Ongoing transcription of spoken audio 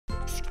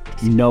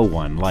No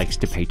one likes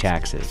to pay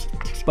taxes.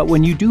 But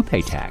when you do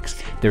pay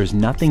tax, there's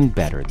nothing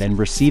better than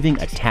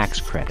receiving a tax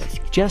credit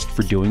just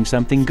for doing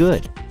something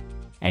good.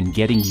 And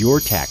getting your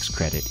tax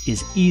credit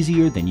is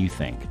easier than you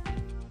think.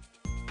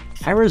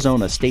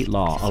 Arizona state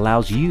law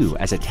allows you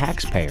as a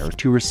taxpayer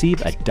to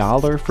receive a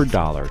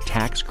dollar-for-dollar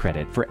tax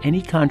credit for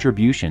any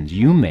contributions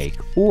you make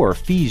or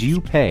fees you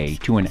pay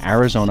to an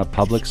Arizona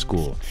public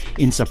school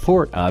in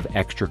support of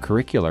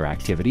extracurricular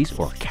activities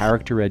or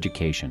character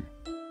education.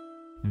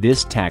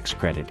 This tax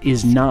credit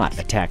is not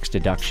a tax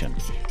deduction.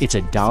 It's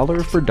a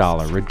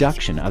dollar-for-dollar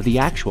reduction of the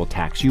actual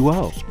tax you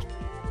owe.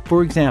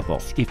 For example,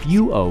 if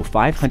you owe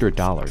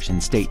 $500 in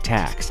state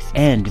tax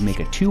and make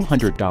a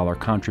 $200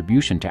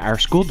 contribution to our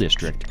school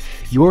district,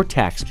 your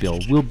tax bill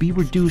will be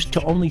reduced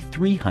to only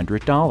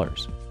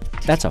 $300.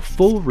 That's a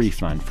full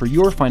refund for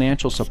your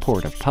financial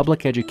support of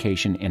public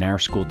education in our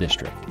school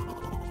district.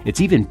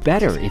 It's even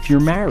better if you're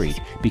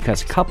married,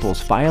 because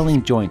couples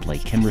filing jointly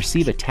can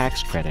receive a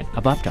tax credit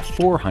of up to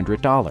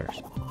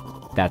 $400.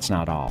 That's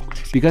not all,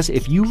 because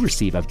if you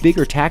receive a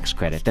bigger tax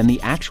credit than the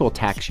actual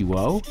tax you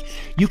owe,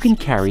 you can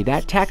carry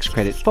that tax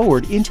credit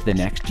forward into the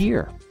next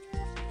year.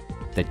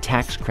 The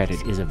tax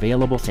credit is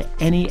available to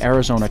any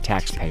Arizona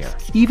taxpayer,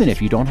 even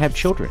if you don't have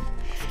children.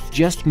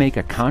 Just make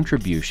a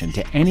contribution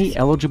to any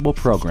eligible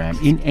program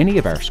in any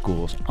of our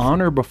schools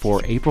on or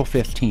before April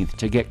 15th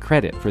to get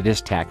credit for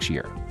this tax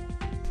year.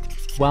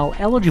 While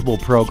eligible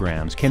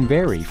programs can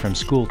vary from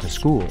school to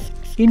school,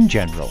 in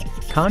general,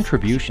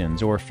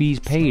 contributions or fees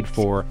paid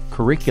for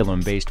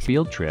curriculum-based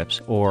field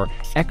trips or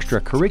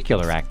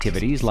extracurricular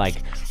activities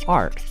like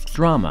art,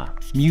 drama,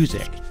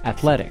 music,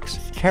 athletics,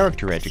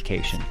 character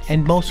education,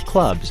 and most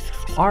clubs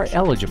are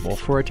eligible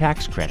for a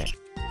tax credit.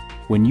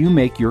 When you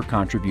make your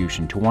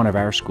contribution to one of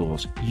our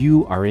schools,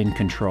 you are in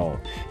control,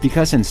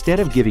 because instead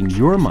of giving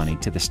your money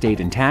to the state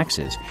in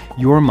taxes,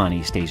 your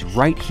money stays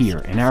right here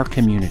in our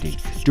community,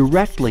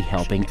 directly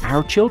helping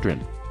our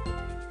children.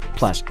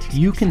 Plus,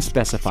 you can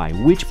specify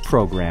which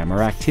program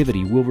or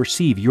activity will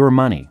receive your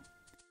money.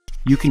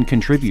 You can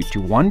contribute to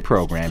one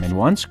program in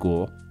one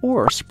school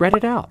or spread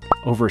it out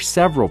over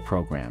several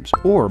programs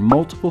or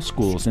multiple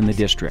schools in the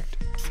district.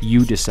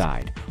 You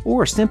decide,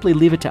 or simply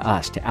leave it to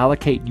us to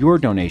allocate your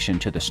donation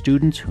to the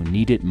students who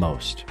need it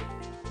most.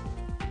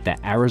 The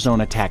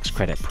Arizona Tax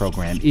Credit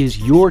Program is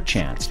your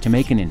chance to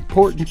make an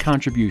important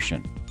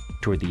contribution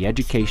toward the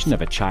education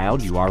of a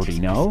child you already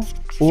know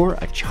or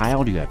a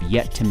child you have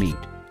yet to meet,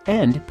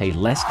 and pay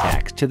less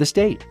tax to the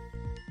state.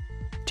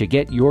 To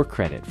get your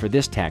credit for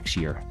this tax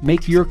year,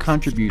 make your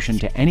contribution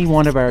to any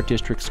one of our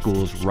district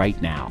schools right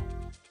now.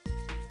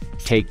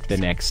 Take the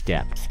next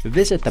step.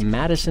 Visit the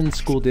Madison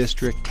School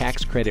District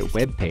Tax Credit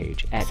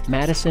webpage at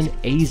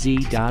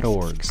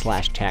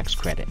madisonaz.org/tax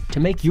credit to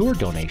make your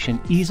donation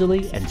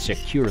easily and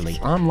securely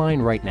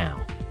online right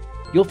now.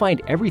 You'll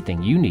find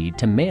everything you need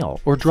to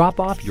mail or drop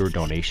off your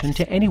donation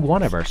to any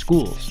one of our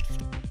schools.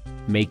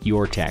 Make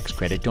your tax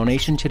credit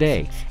donation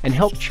today and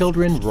help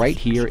children right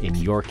here in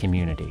your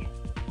community.